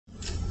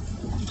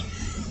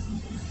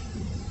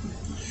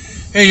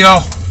Hey y'all,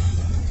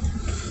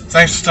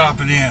 thanks for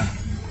stopping in.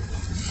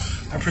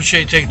 I appreciate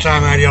you taking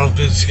time out of y'all's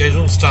busy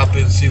schedule to stop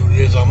in and see what it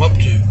is I'm up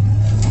to.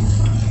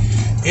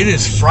 It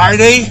is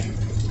Friday,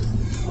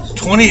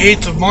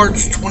 28th of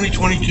March,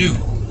 2022.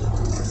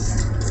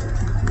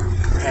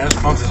 And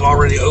this month is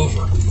already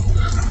over.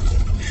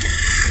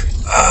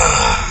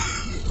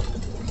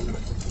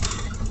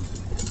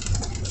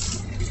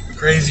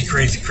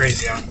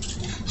 Crazy out.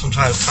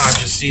 Sometimes time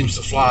just seems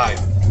to fly.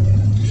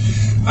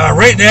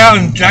 Right now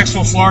in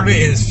Jacksonville, Florida,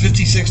 it is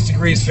 56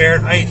 degrees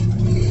Fahrenheit,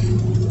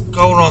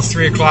 going on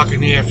 3 o'clock in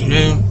the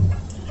afternoon.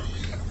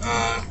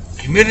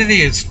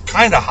 Humidity is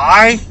kind of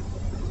high,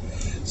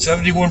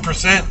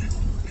 71%.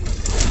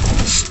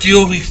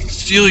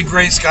 Steely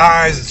gray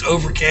skies, it's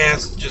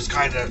overcast, just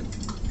kind of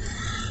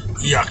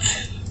yuck.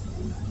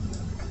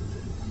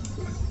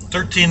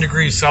 13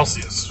 degrees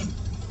Celsius.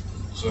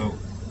 So,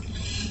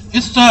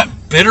 it's not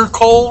bitter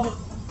cold,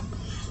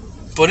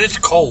 but it's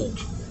cold.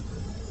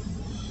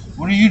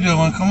 What are you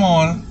doing? Come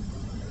on.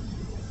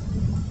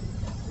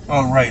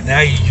 All right, now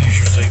you use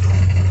your signal.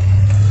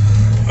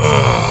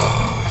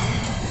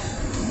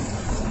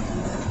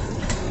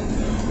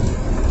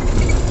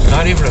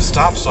 Not even a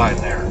stop sign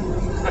there.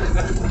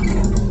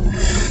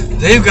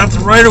 They've got the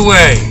right of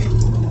way.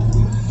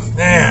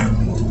 Man.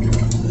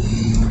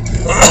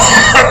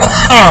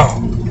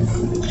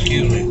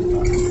 Excuse me.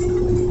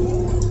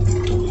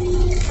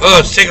 Oh,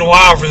 it's taking a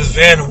while for this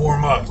van to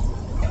warm up.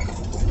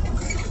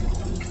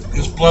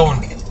 It's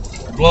blowing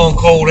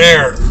cold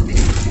air,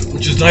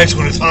 which is nice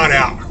when it's hot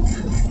out,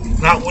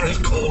 not when it's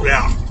cold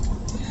out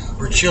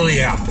or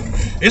chilly out.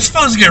 It's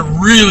supposed to get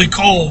really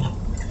cold.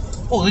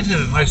 Oh, they did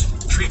a nice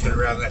treatment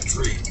around that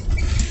tree.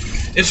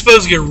 It's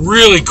supposed to get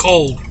really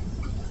cold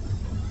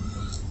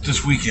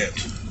this weekend.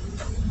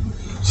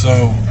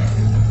 So,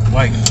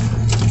 like,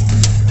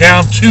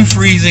 down to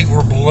freezing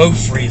or below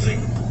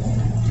freezing,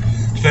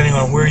 depending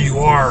on where you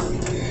are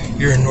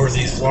here in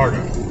Northeast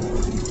Florida.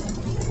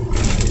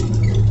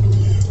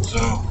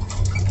 So,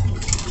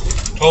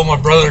 told my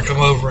brother to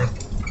come over and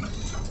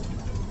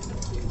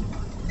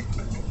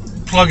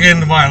plug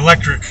into my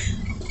electric.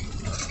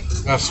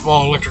 Got a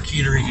small electric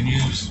heater he can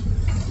use.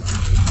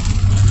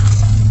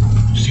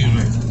 Excuse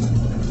me.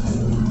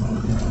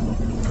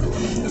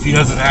 If he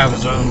doesn't have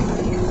his own.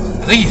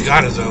 I think he's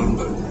got his own,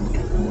 but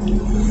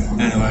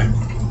anyway.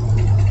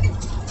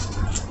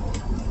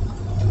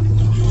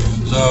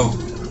 So,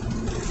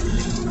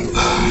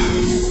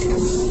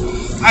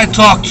 I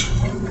talked,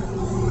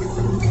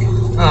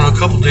 I don't know, a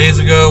couple days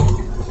ago,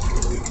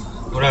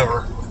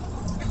 whatever,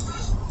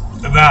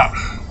 about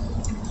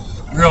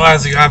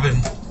realizing I've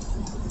been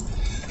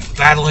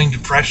battling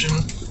depression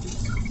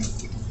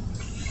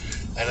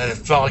and that it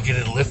felt like it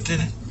had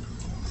lifted.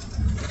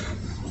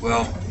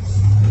 Well,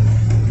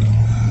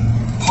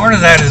 part of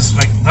that is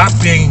like not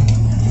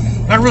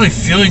really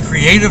feeling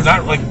creative,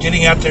 not like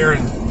getting out there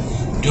and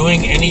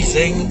doing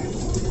anything.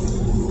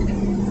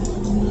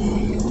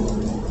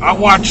 I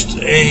watched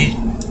a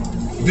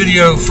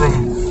video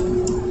from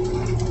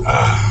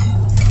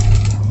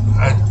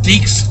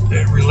Deeks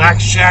at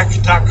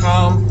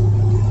relaxshack.com.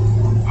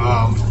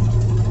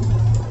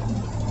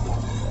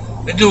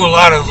 They do a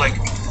lot of like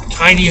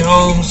tiny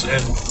homes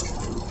and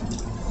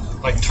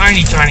like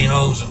tiny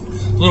homes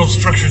and little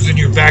structures in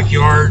your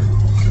backyard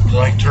to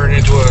like turn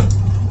into a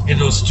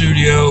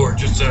studio or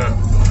just a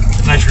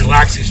nice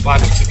relaxing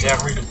spot to sit down,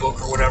 read a book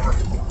or whatever.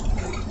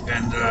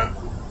 And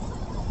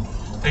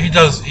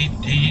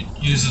he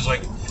uses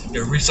like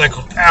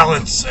recycled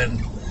pallets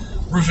and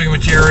roofing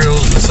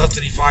materials and stuff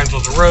that he finds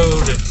on the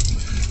road, and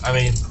I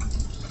mean,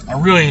 I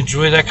really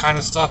enjoy that kind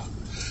of stuff.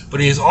 But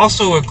he is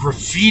also a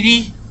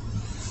graffiti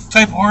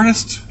type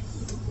artist,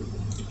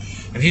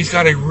 and he's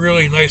got a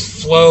really nice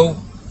flow.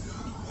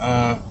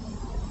 I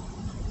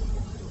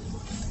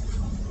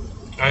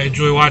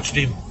enjoy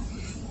watching him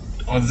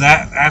on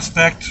that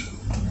aspect.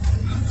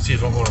 Let's see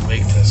if I'm going to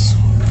make this.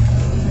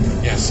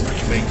 Yes, I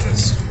can make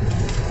this.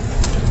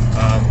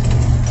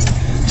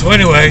 So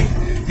anyway,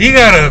 he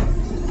had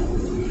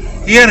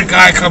a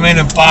guy come in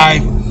and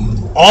buy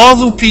all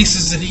the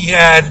pieces that he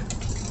had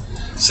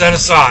set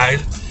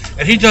aside,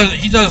 and he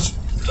does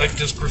like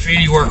this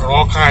graffiti work on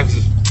all kinds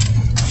of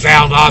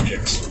found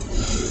objects.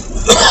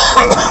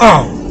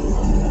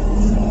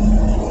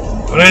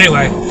 But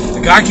anyway,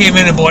 the guy came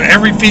in and bought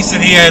every piece that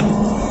he had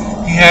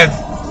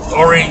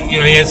already, he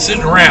had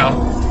sitting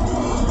around,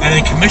 and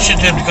they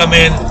commissioned him to come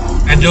in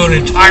and do an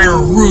entire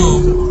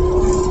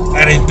room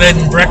at a bed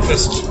and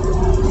breakfast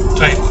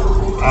type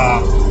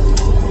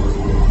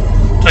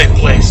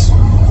place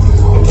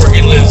of where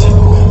he lives in.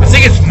 I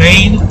think it's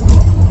Maine,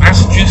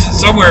 Massachusetts,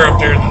 somewhere up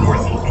there in the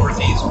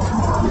northeast.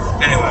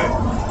 Anyway,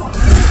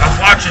 I was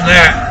watching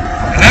that,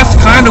 and that's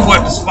kind of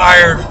what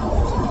inspired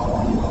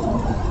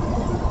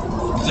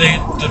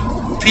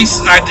the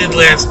pieces I did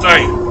last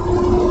night.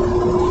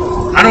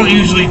 I don't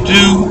usually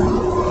do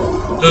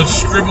those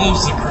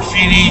scribbles, the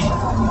graffiti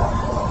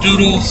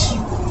doodles.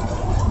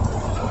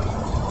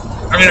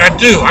 I mean, I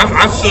do.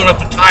 I've filled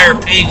up entire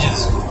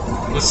pages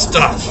with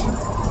stuff.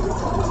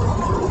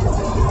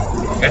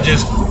 I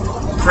just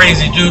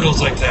crazy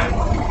doodles like that.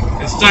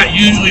 It's not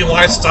usually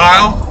my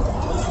style.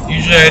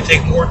 Usually I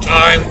take more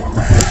time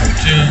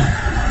to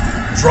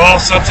draw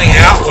something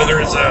out, whether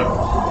it's a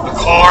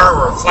car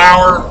or a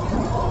flower,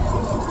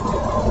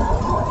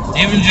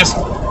 even just,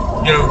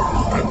 you know,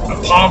 a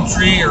palm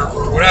tree or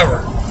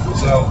whatever.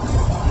 So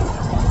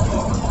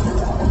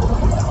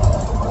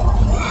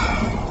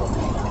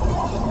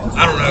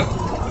I don't know.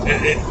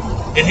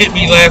 It hit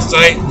me last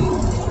night.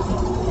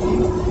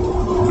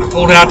 I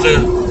pulled out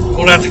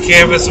the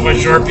canvas and my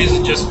Sharpies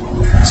and just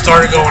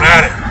started going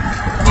at it.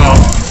 Well,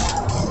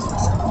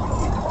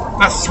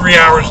 about 3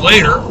 hours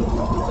later,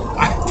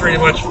 I pretty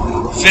much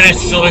finished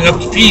filling up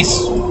the piece,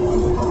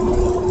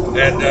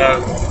 and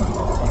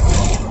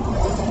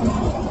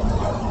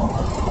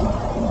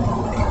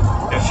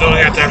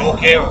filling out that whole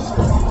canvas.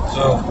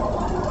 So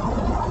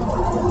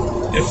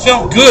it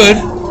felt good,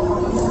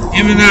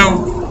 even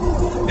though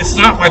it's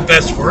not my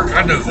best work.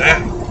 I know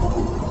that,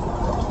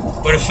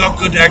 but it felt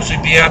good to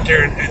actually be out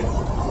there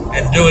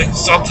and doing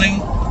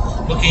something,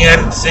 looking at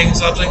it and seeing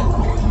something.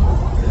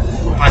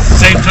 By the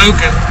same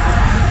token,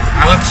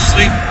 I went to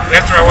sleep.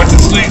 After I went to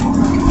sleep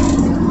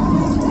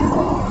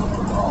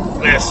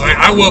last night,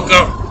 I woke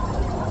up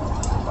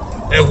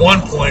at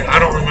one point. I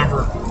don't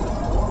remember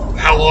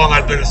how long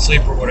I'd been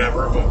asleep or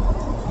whatever, but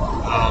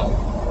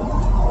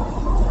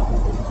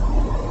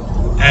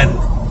and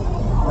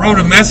wrote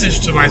a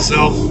message to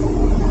myself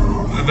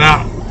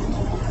about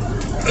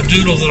a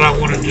doodle that I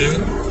want to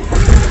do.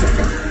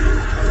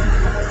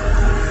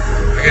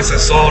 I guess I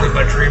saw it in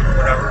my dream or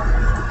whatever,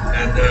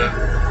 and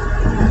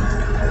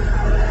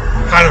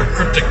kind of a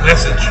cryptic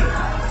message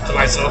to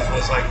myself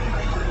was like,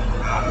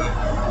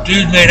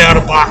 dude made out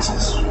of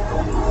boxes.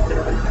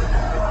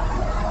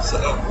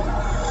 So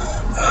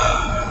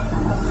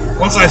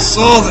once I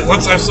saw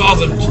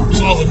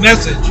the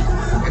message,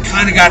 I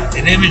kind of got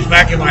an image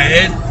back in my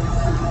head.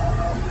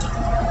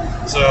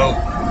 So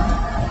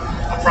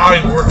I'll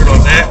probably be working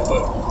on that.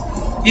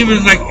 But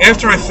even like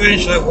after I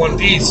finished that one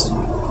piece,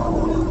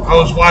 I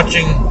was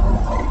watching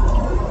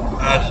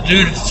the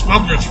dude at the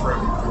smuggler's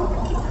room,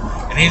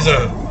 and he's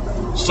a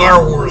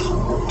Star Wars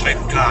type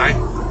guy.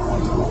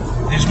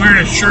 He's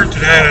wearing a shirt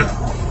that had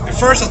at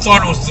first I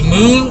thought it was the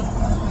moon,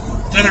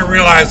 then I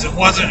realized it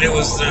wasn't. It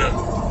was the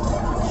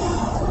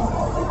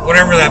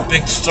whatever that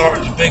big star,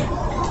 the big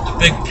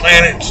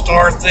planet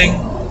star thing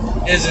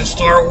is in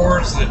Star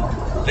Wars that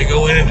they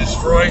go in and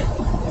destroy.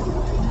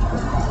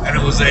 And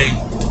it was a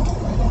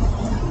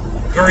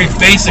very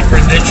basic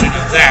rendition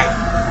of that.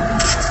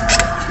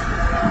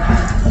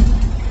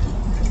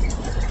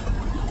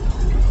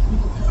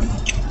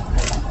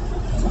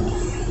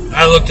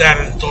 I looked at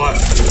it and thought,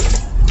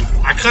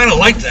 I kind of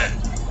like that.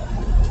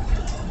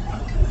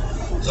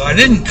 So I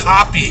didn't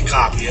copy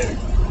it,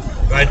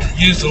 but I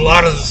used a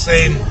lot of the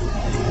same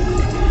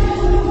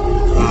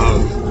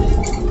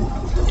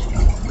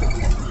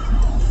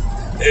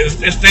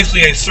it's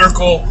basically a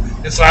circle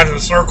inside of a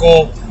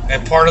circle,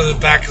 and part of the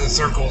back of the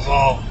circle is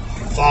all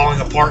falling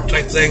apart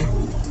type thing.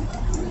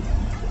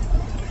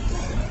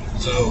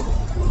 So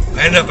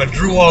I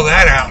drew all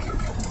that out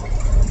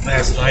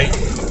last night,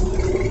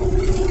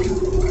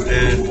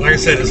 and like I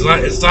said,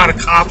 it's not a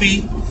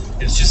copy.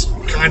 It's just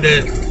kind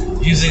of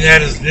using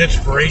that as an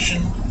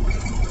inspiration.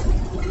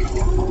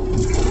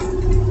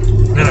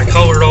 And then I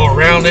colored all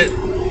around it,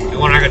 and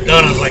when I got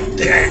done, I was like,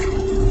 dang,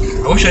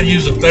 I wish I'd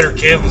used a better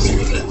canvas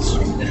for this.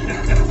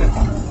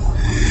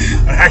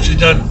 I actually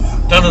done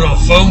it on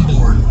foam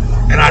board,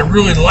 and I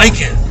really like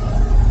it.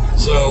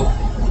 So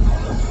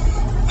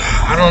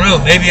I don't know.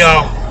 Maybe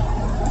I'll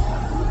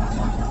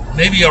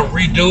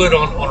redo it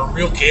on a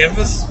real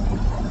canvas.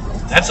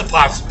 That's a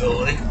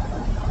possibility.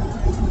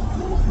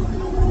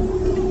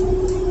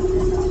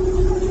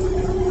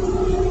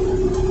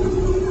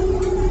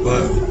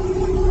 But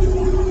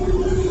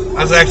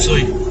I was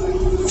actually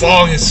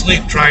falling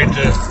asleep trying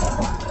to.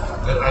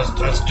 I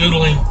was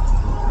doodling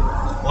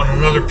on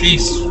another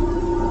piece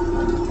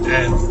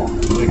and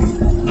like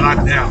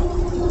nodding out.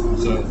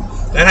 So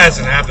that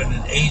hasn't happened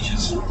in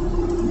ages.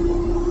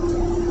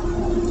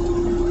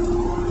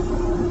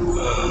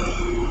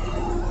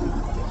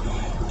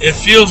 It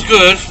feels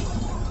good,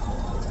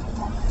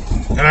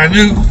 and I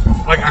knew,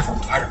 like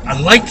I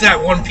liked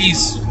that one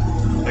piece,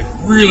 like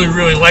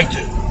really liked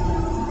it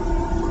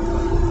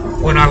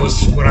when I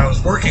was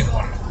working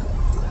on it,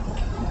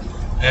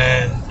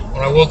 and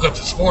when I woke up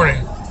this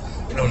morning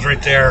and it was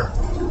right there,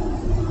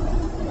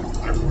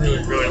 I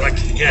really liked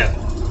it again.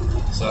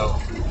 So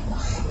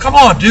come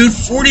on, dude,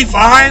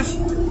 45?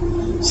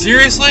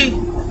 Seriously?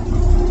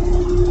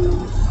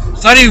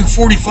 It's not even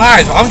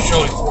 45. I'm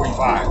showing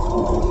 45.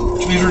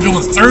 Which means we're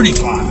doing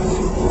 35.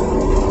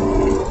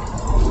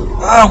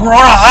 Oh, we're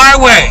on a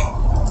highway.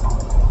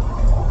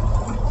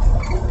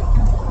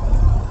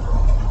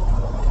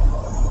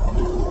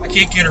 I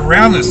can't get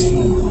around this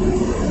fool.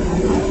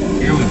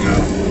 Here we go.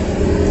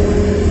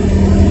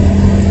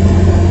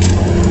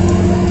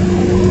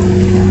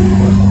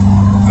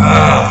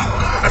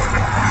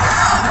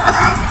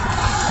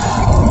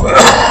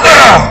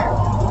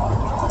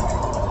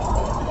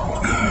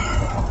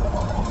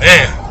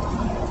 Man.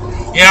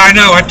 Yeah, I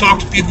know. I talk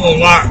to people a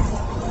lot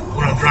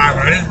when I'm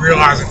driving. I didn't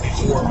realize it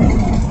before,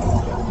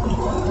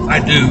 but I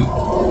do.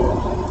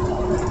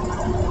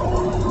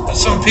 But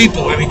some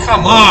people, I mean,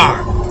 come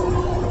on.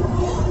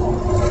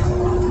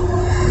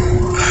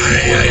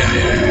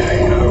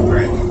 Yeah.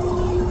 Okay.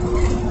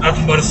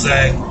 Nothing but to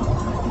say.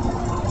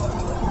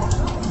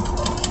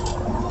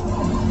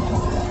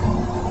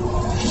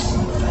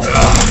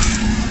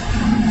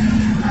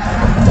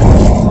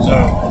 So,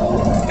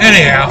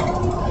 anyhow,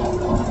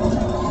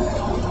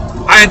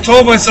 I had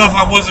told myself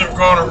I wasn't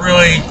going to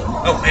really.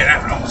 Oh man, I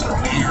almost hurt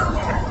my ear.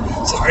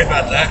 Sorry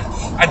about that.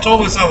 I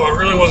told myself I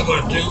really wasn't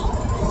going to do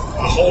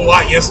a whole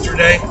lot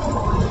yesterday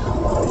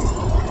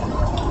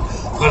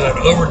because I'd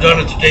overdone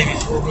it the day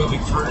before moving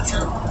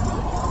furniture.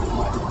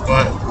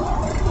 But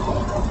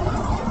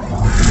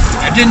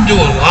I didn't do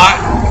a lot,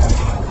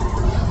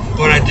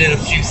 but I did a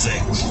few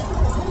things.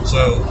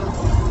 So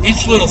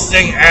each little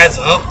thing adds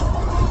up,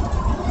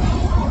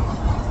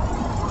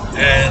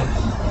 and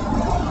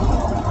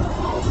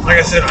like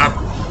I said, I'm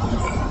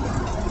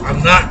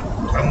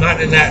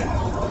not in that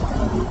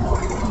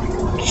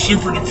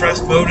super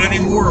depressed mode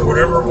anymore, or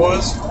whatever it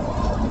was.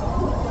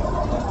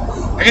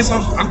 I guess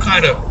I'm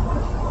kind of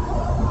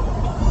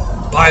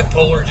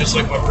bipolar, just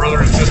like my brother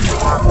and sister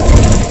were.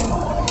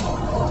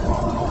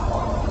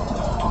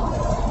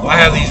 I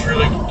have these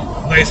really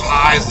nice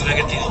highs, and I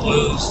get these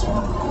lows.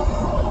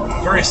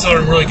 I very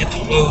seldom really get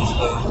the lows.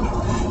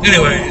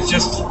 Anyway, it's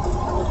just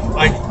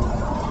like,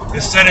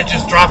 instead of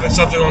just dropping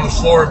something on the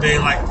floor and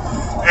being like,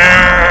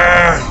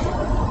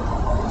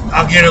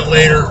 I'll get it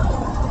later,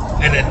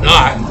 and then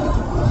not.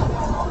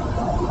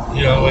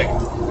 You know, like,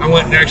 I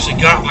went and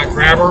actually got my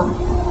grabber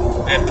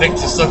and picked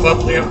the stuff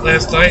up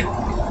last night.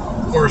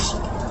 Of course,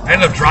 I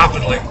ended up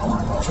dropping like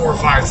 4 or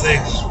 5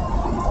 things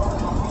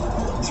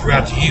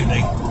throughout the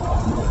evening.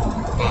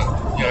 But,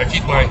 you know, I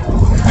keep my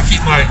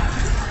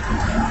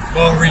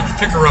long reach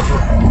picker-upper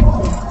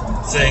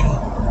thing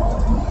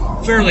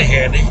fairly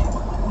handy.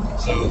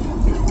 So,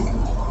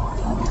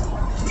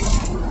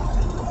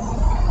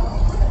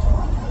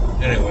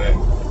 anyway,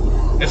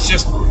 it's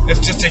just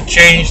a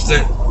change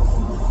that,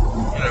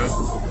 you know,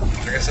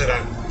 like I said,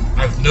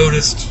 I've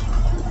noticed.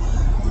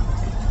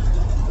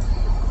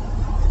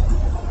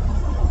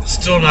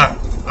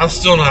 I'm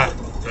still not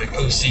like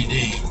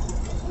OCD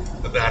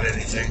about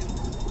anything.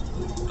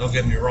 Don't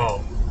get me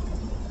wrong.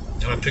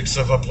 And I picked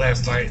stuff up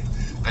last night.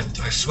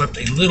 I swept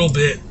a little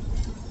bit.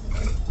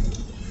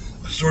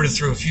 I sorted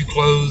through a few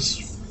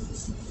clothes.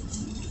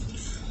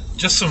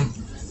 Just some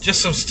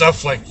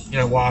stuff, like, you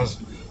know, while I was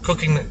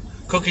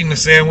cooking the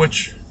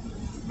sandwich,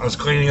 I was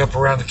cleaning up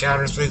around the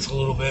counter space a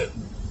little bit.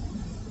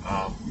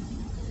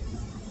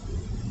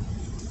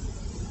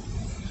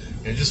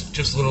 Yeah,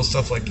 just little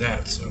stuff like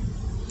that. So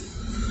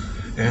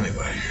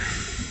anyway,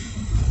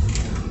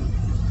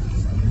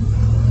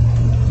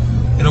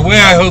 in a way,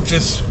 I hope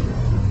this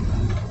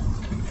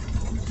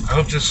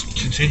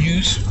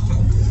continues,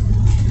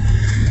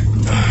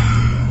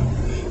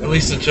 at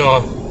least until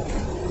I'm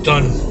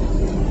done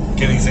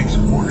getting things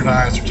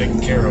organized or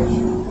taken care of.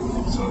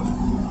 So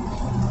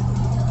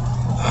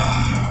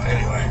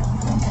anyway,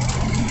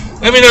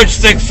 let me know what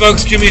you think,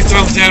 folks. Give me a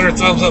thumbs down or a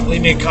thumbs up.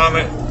 Leave me a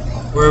comment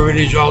wherever it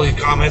is y'all leave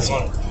comments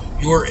on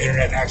your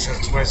internet access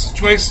device of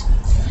choice.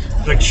 If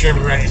you'd like to share me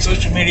around your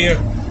social media,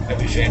 that'd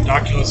be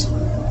fandoculous.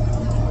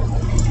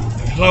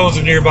 If your loved ones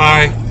are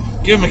nearby,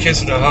 give them a kiss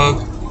and a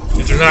hug.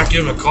 If they're not,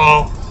 give them a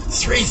call.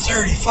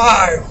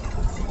 335.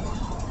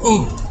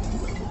 Ooh.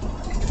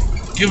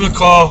 Give them a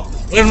call.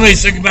 Let them know you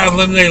think about them.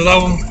 Let them know you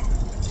love them.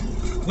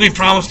 We ain't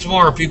promised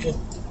tomorrow, people.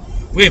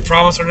 We ain't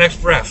promised our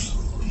next breath.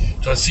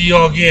 So I'll see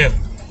y'all again.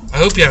 I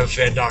hope you have a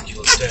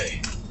fandoculous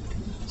day.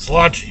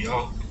 Salute you,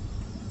 y'all.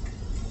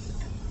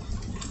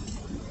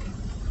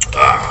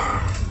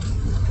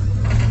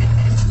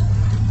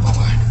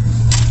 Bye-bye.